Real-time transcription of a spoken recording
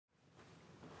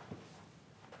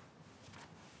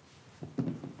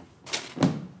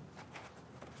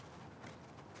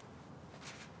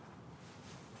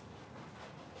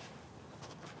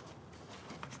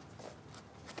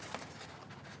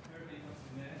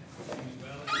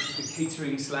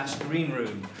catering / green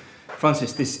room.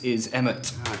 Francis, this is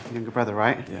Emmott. Oh, younger brother,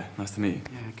 right? Yeah, nice to meet you.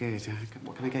 Yeah, good.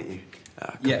 What can I get you?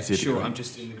 Yeah, sure. I'm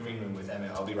just in the green room with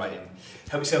Emmett. I'll be right in.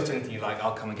 Help yourself to anything you like.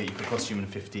 I'll come and get you for costume in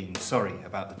 15. Sorry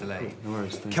about the delay. No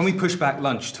worries, thanks. Can we push back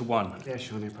lunch to 1? Yeah,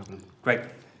 sure, no problem. Great.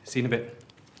 See you in a bit.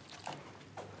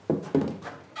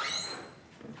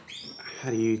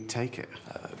 How do you take it?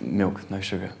 Milk, no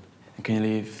sugar. And can you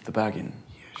leave the bag in?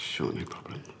 Yeah, sure, no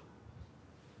problem.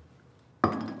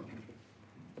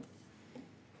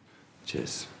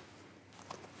 Cheers.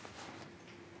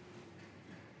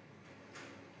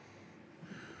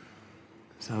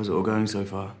 So how's it all going so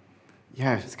far?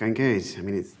 Yeah, it's going good. I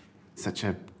mean, it's such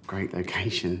a great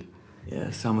location.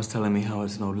 Yeah, Sam was telling me how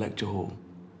it's an old lecture hall.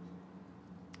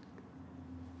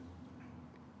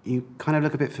 You kind of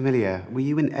look a bit familiar. Were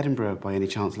you in Edinburgh by any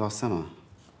chance last summer?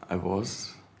 I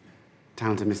was.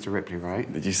 Talented Mr. Ripley,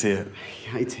 right? Did you see it?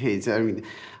 Yeah, I did. I mean,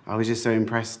 I was just so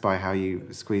impressed by how you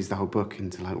squeezed the whole book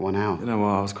into, like, 1 hour. You know what,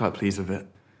 I was quite pleased with it.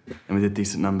 And we did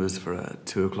decent numbers for a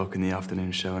 2 o'clock in the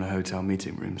afternoon show in a hotel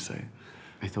meeting room, so...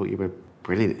 I thought you were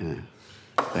brilliant in it.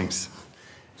 Thanks.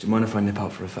 Do you mind if I nip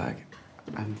out for a fag?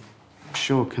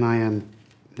 Sure. Can I,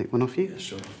 nick one off you? Yeah,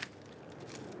 sure.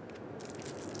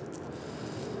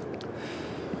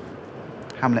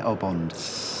 Hamlet or Bond?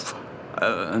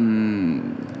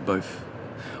 Both.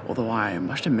 Although I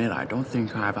must admit, I don't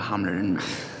think I have a Hamlet in me.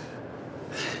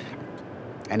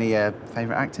 Any,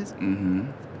 favourite actors?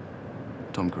 Mm-hmm.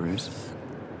 Tom Cruise.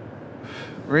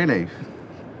 Really?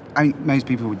 I mean, most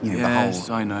people would, you know, Yes,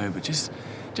 the whole... I know, but just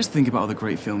think about all the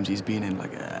great films he's been in,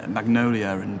 like Magnolia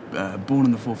and Born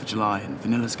on the 4th of July and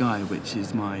Vanilla Sky, which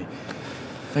is my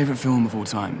favourite film of all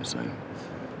time, so...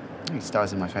 He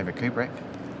stars in my favourite Kubrick.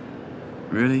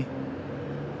 Really?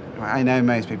 I know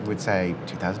most people would say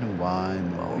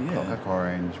 2001 or yeah. Clockwork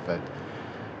Orange, but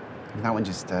that one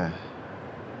just,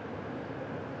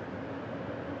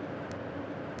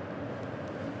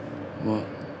 What?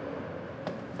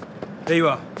 There you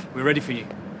are. We're ready for you.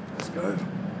 Let's go.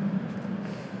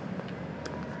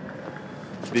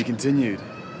 To be continued,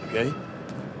 okay?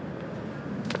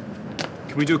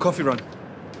 Can we do a coffee run?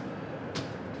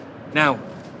 Now.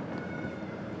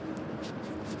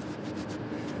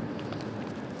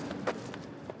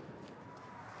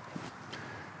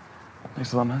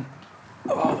 Thanks a lot, man.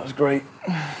 Oh, that was great.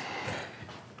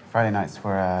 Friday nights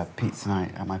were pizza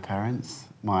night at my parents'.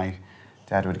 My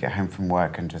dad would get home from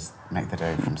work and just make the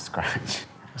dough from scratch.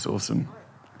 That's awesome.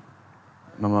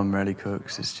 My mum rarely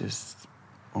cooks. It's just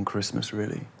on Christmas,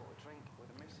 really.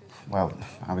 Well,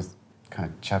 I was kind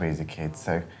of chubby as a kid,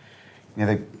 so, you know,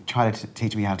 they tried to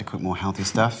teach me how to cook more healthy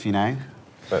stuff, you know?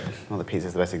 But, well, the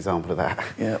pizza's the best example of that.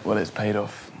 Yeah, well, it's paid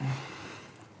off.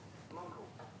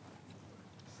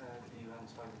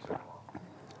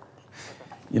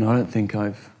 You know, I don't think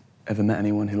I've ever met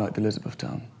anyone who liked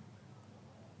Elizabethtown.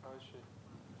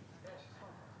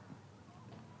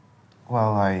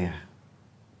 Well, I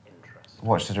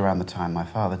watched it around the time my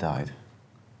father died.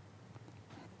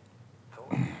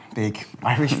 Big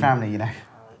Irish family, you know.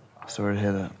 Sorry to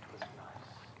hear that.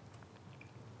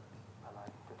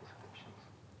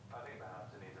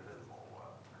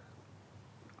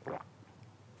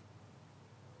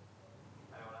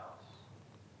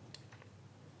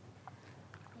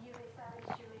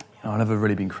 You know, I've never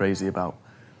really been crazy about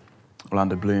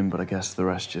Orlando Bloom, but I guess the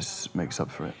rest just makes up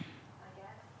for it.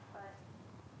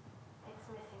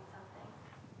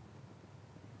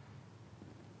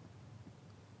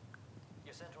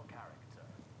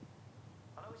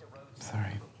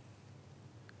 Sorry.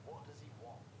 What does he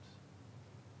want?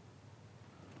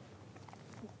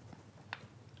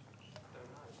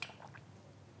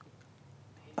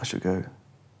 I should go.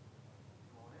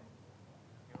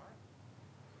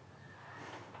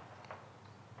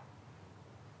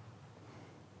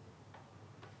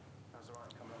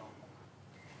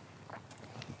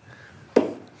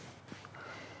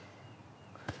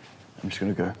 I'm just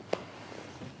gonna go.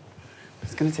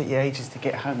 It's gonna take you ages to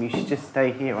get home. You should just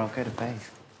stay here. I'll go to bed.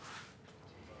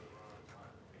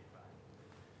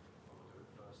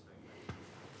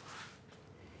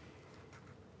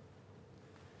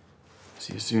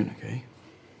 See you soon, okay?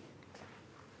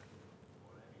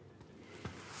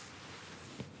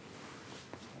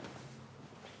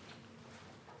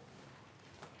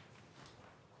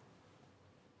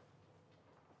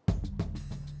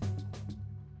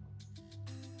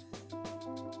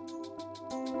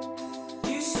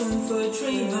 For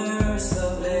dreamers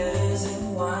of